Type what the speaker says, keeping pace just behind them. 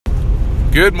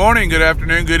Good morning, good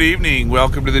afternoon, good evening.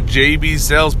 Welcome to the JB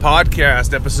Sales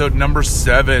Podcast, episode number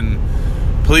 7.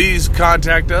 Please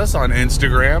contact us on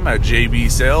Instagram at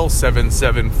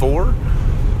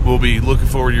jbsales774. We'll be looking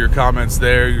forward to your comments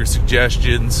there, your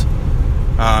suggestions,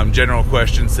 general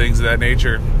questions, things of that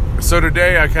nature. So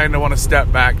today I kind of want to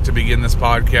step back to begin this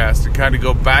podcast and kind of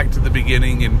go back to the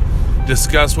beginning and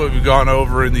discuss what we've gone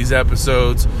over in these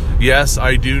episodes. Yes,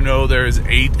 I do know there is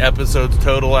 8 episodes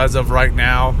total as of right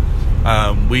now.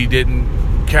 We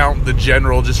didn't count the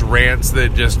general just rants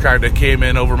that just kind of came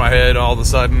in over my head all of a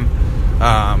sudden.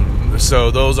 So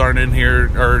those aren't in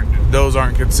here, or those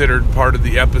aren't considered part of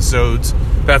the episodes.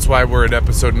 That's why we're at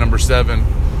episode number 7.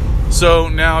 So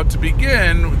now to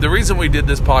begin, the reason we did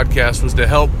this podcast was to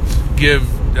help give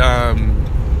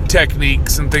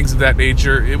techniques and things of that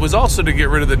nature. It was also to get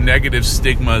rid of the negative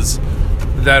stigmas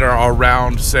that are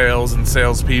around sales and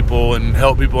salespeople and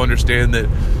help people understand that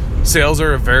sales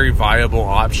are a very viable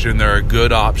option. They're a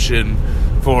good option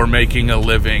for making a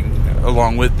living.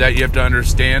 Along with that, you have to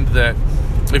understand that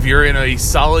if you're in a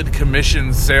solid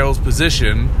commission sales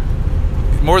position,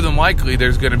 more than likely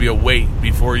there's going to be a wait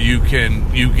before you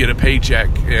get a paycheck,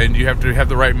 and you have to have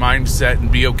the right mindset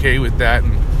and be okay with that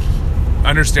and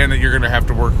understand that you're going to have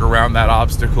to work around that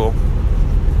obstacle.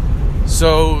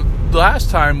 So last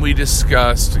time we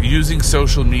discussed using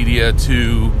social media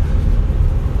to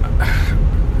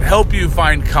help you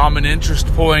find common interest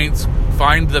points,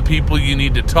 find the people you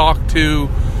need to talk to,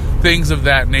 things of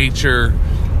that nature,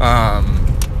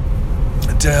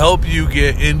 to help you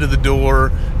get into the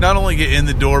door. Not only get in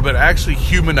the door, but actually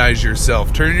humanize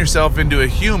yourself. Turn yourself into a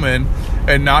human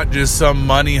and not just some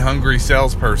money-hungry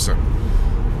salesperson.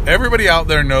 Everybody out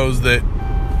there knows that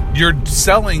you're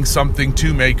selling something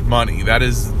to make money.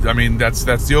 That's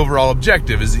the overall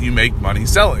objective, is that you make money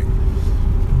selling.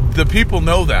 The people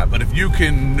know that, but if you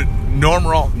can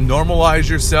normalize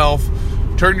yourself,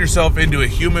 turn yourself into a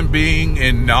human being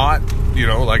and not,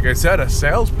 like I said, a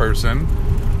salesperson,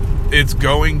 it's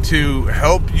going to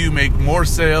help you make more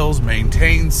sales,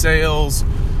 maintain sales,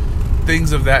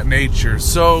 things of that nature.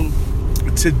 So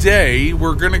today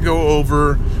we're going to go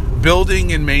over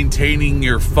building and maintaining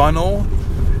your funnel,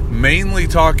 mainly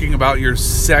talking about your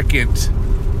second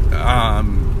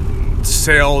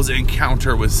sales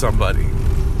encounter with somebody.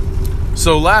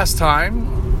 So last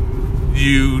time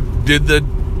you did the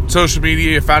social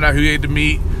media, you found out who you had to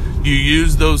meet, you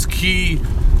used those key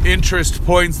interest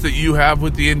points that you have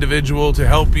with the individual to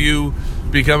help you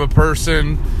become a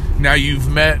person. Now you've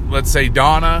met, let's say,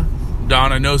 Donna.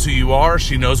 Donna knows who you are.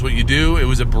 She knows what you do. It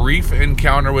was a brief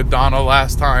encounter with Donna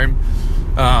last time.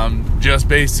 Just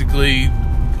basically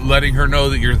letting her know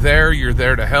that you're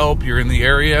there to help, you're in the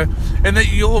area, and that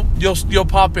you'll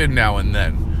pop in now and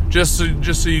then. Just so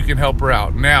you can help her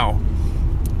out. Now,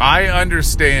 I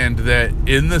understand that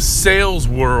in the sales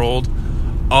world,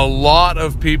 a lot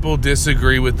of people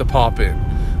disagree with the pop-in.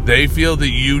 They feel that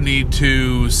you need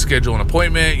to schedule an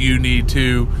appointment. You need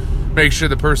to make sure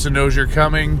the person knows you're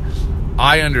coming.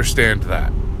 I understand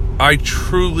that. I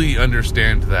truly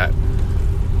understand that.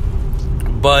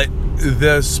 But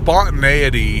the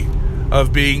spontaneity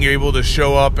of being able to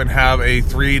show up and have a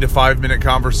 3 to 5 minute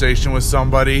conversation with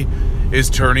somebody is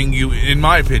turning you, in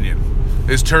my opinion,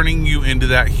 is turning you into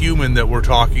that human that we're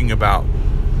talking about.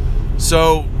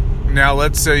 So now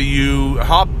let's say you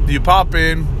pop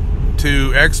in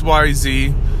to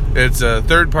XYZ. It's a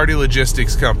third-party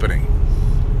logistics company.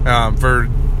 For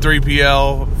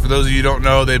 3PL, for those of you who don't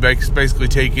know, they basically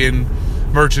take in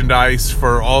merchandise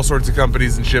for all sorts of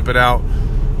companies and ship it out.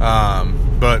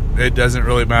 But it doesn't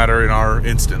really matter in our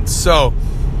instance. So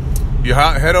you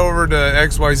head over to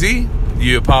XYZ.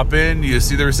 You pop in, you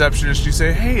see the receptionist, you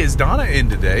say, "Hey, is Donna in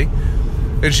today?"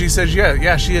 And she says,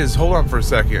 yeah, she is. Hold on for a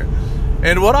second.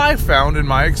 And what I found in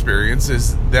my experience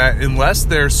is that unless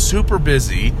they're super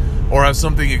busy or have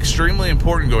something extremely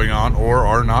important going on or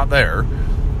are not there,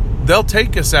 they'll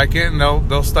take a second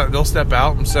and they'll step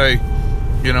out and say,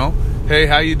 "Hey,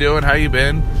 how you doing? How you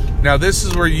been?" Now, this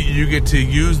is where you get to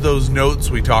use those notes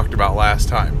we talked about last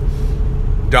time.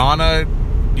 Donna,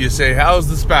 you say, "How's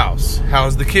the spouse?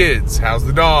 How's the kids? How's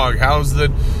the dog? How's the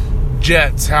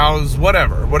jets? How's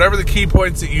whatever?" Whatever the key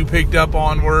points that you picked up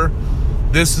on were,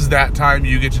 this is that time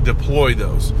you get to deploy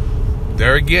those.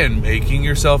 There again, making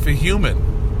yourself a human.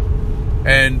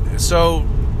 And so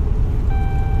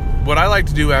what I like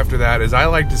to do after that is I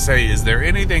like to say, is there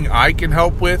anything I can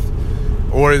help with?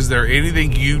 Or is there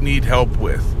anything you need help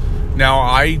with? Now,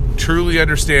 I truly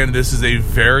understand this is a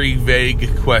very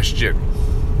vague question.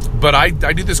 But I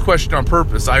do this question on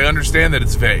purpose. I understand that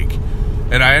it's vague.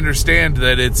 And I understand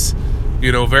that it's,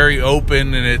 very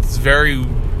open and it's very,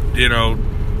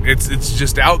 It's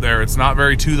just out there. It's not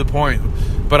very to the point.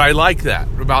 But I like that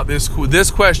about this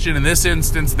question in this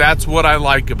instance. That's what I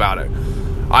like about it.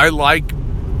 I like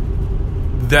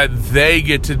that they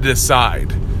get to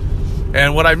decide.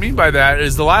 And what I mean by that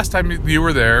is the last time you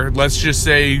were there, let's just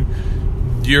say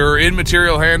you're in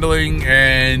material handling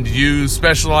and you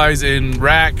specialize in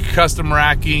custom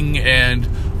racking and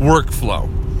workflow.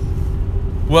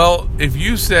 Well, if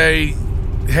you say,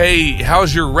 hey,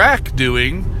 how's your rack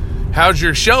doing? How's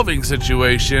your shelving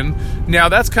situation? Now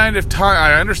that's kind of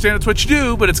I understand it's what you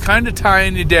do, but it's kind of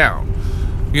tying you down.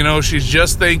 She's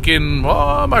just thinking,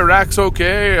 oh, my rack's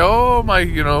okay. Oh, my,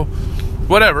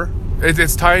 whatever.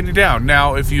 It's tying you down.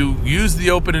 Now, if you use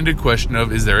the open-ended question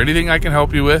of, is there anything I can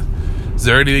help you with? Is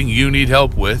there anything you need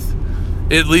help with?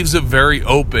 It leaves it very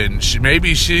open.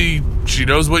 Maybe she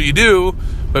knows what you do,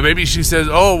 but maybe she says,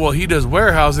 oh, well, he does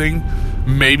warehousing.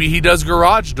 Maybe he does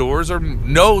garage doors or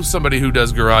knows somebody who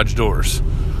does garage doors.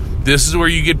 This is where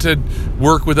you get to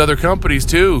work with other companies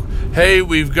too. Hey,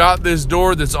 we've got this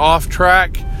door that's off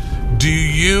track. Do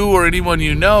you or anyone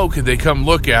you know, could they come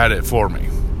look at it for me?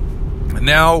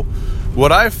 Now,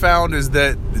 what I've found is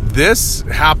that this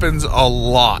happens a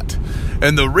lot.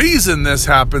 And the reason this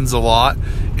happens a lot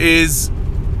is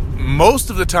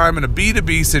most of the time in a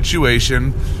B2B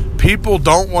situation, people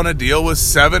don't want to deal with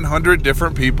 700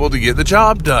 different people to get the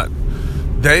job done.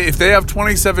 If they have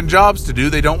 27 jobs to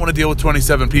do, they don't want to deal with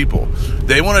 27 people.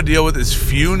 They want to deal with as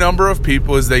few number of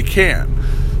people as they can.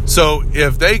 So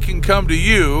if they can come to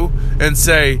you and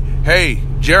say, hey,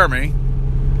 Jeremy,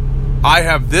 I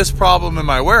have this problem in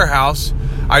my warehouse,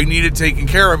 I need it taken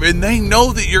care of, and they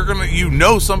know that you're going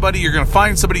to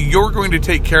find somebody, you're going to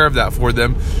take care of that for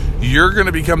them. You're going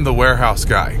to become the warehouse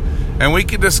guy. And we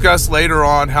can discuss later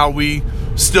on how we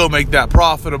still make that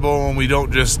profitable, and we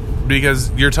don't just,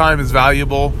 because your time is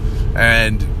valuable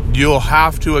and you'll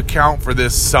have to account for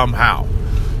this somehow.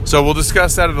 So we'll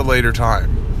discuss that at a later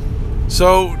time.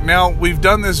 So now we've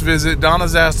done this visit.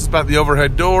 Donna's asked us about the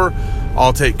overhead door.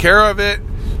 I'll take care of it.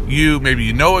 Maybe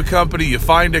you know a company, you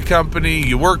find a company,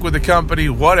 you work with a company,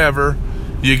 whatever,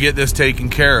 you get this taken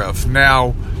care of.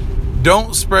 Now,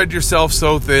 don't spread yourself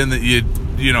so thin that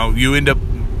you end up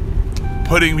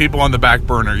putting people on the back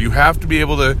burner. You have to be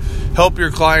able to help your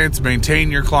clients,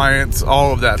 maintain your clients,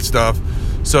 all of that stuff.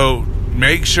 So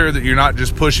make sure that you're not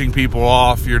just pushing people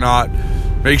off.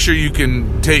 Make sure you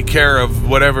can take care of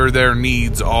whatever their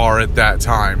needs are at that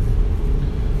time.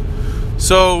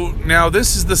 So now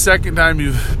this is the second time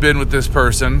you've been with this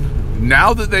person.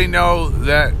 Now that they know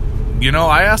that,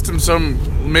 I asked him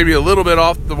some maybe a little bit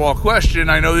off the wall question.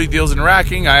 I know he deals in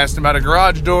racking. I asked him about a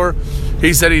garage door.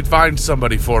 He said he'd find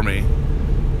somebody for me.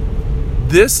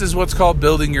 This is what's called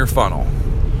building your funnel.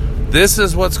 This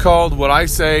is what's called, what I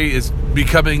say is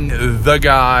becoming the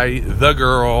guy, the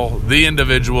girl, the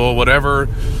individual, whatever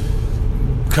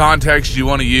context you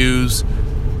want to use.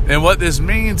 And what this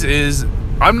means is,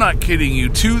 I'm not kidding you,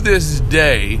 to this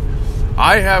day,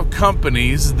 I have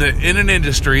companies that in an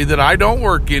industry that I don't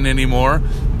work in anymore,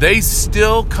 they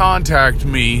still contact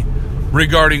me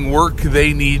regarding work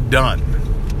they need done.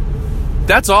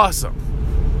 That's awesome.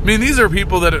 I mean, these are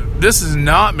people this is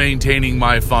not maintaining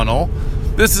my funnel.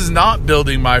 This is not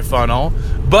building my funnel.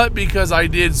 But because I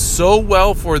did so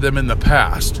well for them in the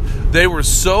past, they were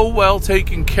so well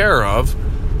taken care of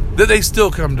that they still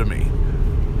come to me.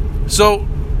 So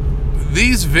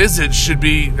these visits should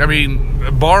be,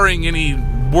 barring any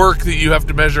work that you have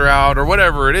to measure out or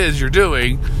whatever it is you're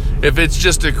doing, if it's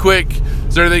just a quick,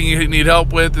 is there anything you need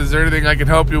help with? Is there anything I can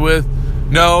help you with?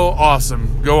 No,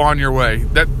 awesome. Go on your way.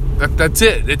 That's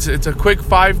it. It's a quick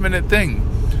 5-minute thing.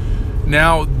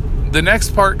 Now, the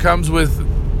next part comes with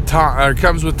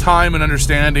time and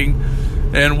understanding,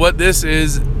 and what this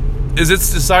is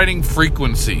it's deciding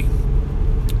frequency.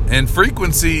 And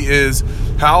frequency is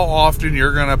how often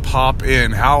you're going to pop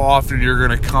in, how often you're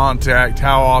going to contact,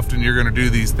 how often you're going to do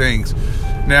these things.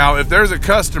 Now, if there's a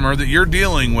customer that you're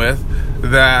dealing with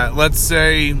that, let's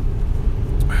say,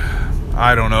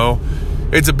 I don't know,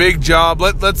 it's a big job.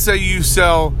 Let's say you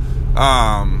sell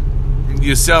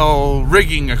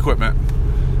rigging equipment.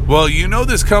 Well,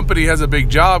 this company has a big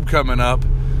job coming up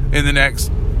in the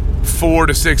next 4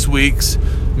 to 6 weeks.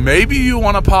 Maybe you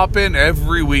want to pop in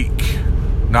every week.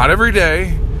 Not every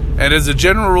day. And as a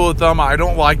general rule of thumb, I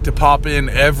don't like to pop in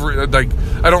I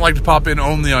don't like to pop in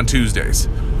only on Tuesdays.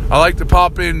 I like to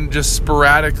pop in just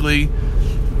sporadically.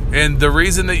 And the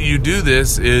reason that you do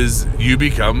this is you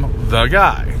become the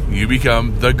guy. You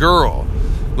become the girl.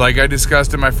 Like I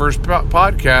discussed in my first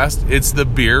podcast, it's the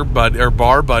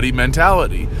bar buddy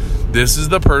mentality. This is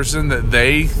the person that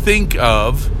they think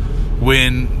of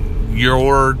when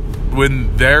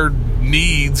they're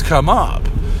needs come up.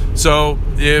 So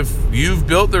if you've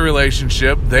built the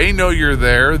relationship, they know you're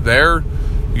there. They're,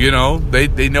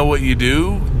 they know what you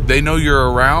do. They know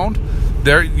you're around.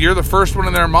 You're the first one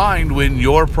in their mind when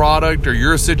your product or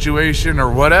your situation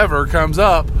or whatever comes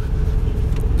up.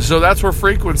 So that's where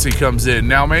frequency comes in.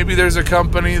 Now, maybe there's a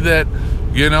company that,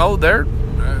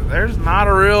 there's not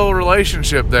a real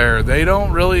relationship there. They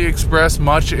don't really express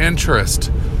much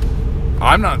interest.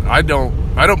 I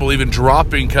don't believe in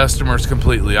dropping customers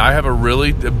completely. I have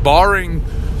barring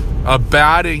a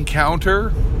bad encounter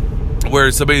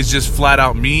where somebody's just flat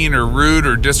out mean or rude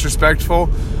or disrespectful,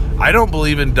 I don't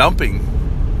believe in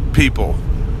dumping people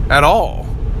at all.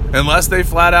 Unless they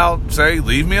flat out say,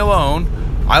 leave me alone.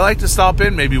 I like to stop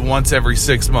in maybe once every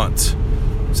 6 months.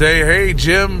 Say, hey,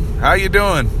 Jim, how you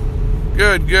doing?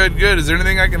 Good. Is there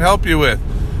anything I can help you with?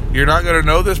 You're not going to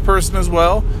know this person as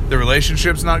well. The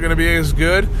relationship's not going to be as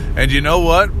good. And you know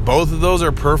what? Both of those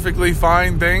are perfectly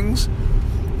fine things,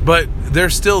 but they're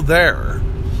still there.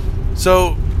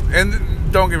 So,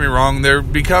 and don't get me wrong, there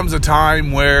becomes a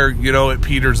time where, it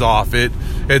peters off.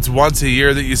 It's once a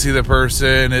year that you see the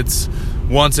person. It's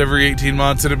once every 18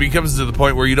 months, and it becomes to the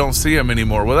point where you don't see them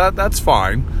anymore. Well, that's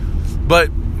fine. But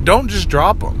don't just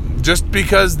drop them. Just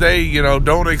because they,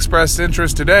 don't express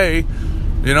interest today,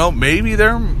 maybe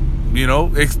they're,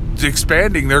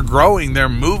 expanding, they're growing, they're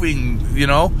moving,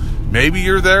 maybe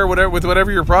you're there with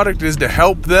whatever your product is to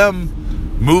help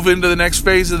them move into the next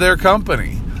phase of their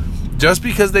company. Just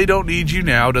because they don't need you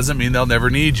now doesn't mean they'll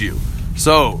never need you.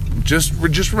 So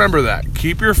just remember that.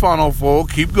 Keep your funnel full.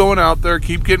 Keep going out there.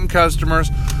 Keep getting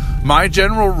customers. My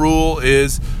general rule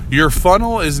is your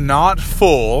funnel is not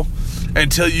full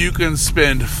until you can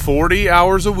spend 40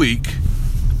 hours a week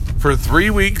for 3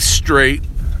 weeks straight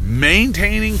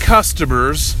maintaining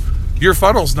customers. Your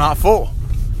funnel's not full.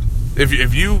 If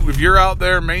you're out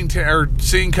there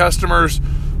seeing customers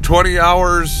 20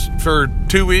 hours for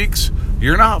 2 weeks,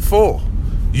 you're not full.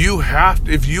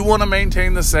 If you want to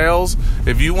maintain the sales,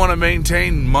 if you want to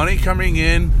maintain money coming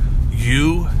in,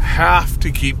 you have to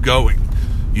keep going.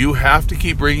 You have to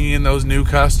keep bringing in those new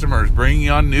customers, bringing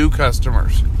on new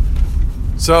customers.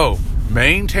 So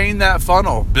maintain that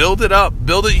funnel, build it up,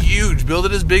 build it huge, build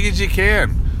it as big as you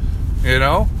can,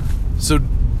 So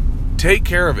take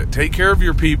care of it. Take care of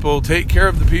your people. Take care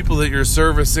of the people that you're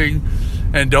servicing,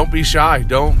 and don't be shy.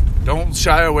 Don't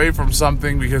shy away from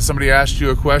something because somebody asked you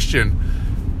a question.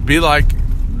 Be like,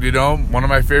 one of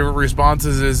my favorite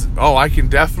responses is, oh, I can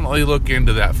definitely look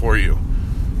into that for you.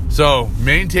 So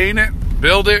maintain it,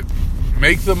 build it,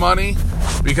 make the money,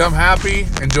 become happy,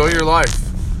 enjoy your life.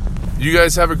 You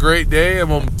guys have a great day, and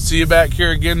we'll see you back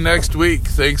here again next week.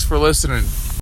 Thanks for listening.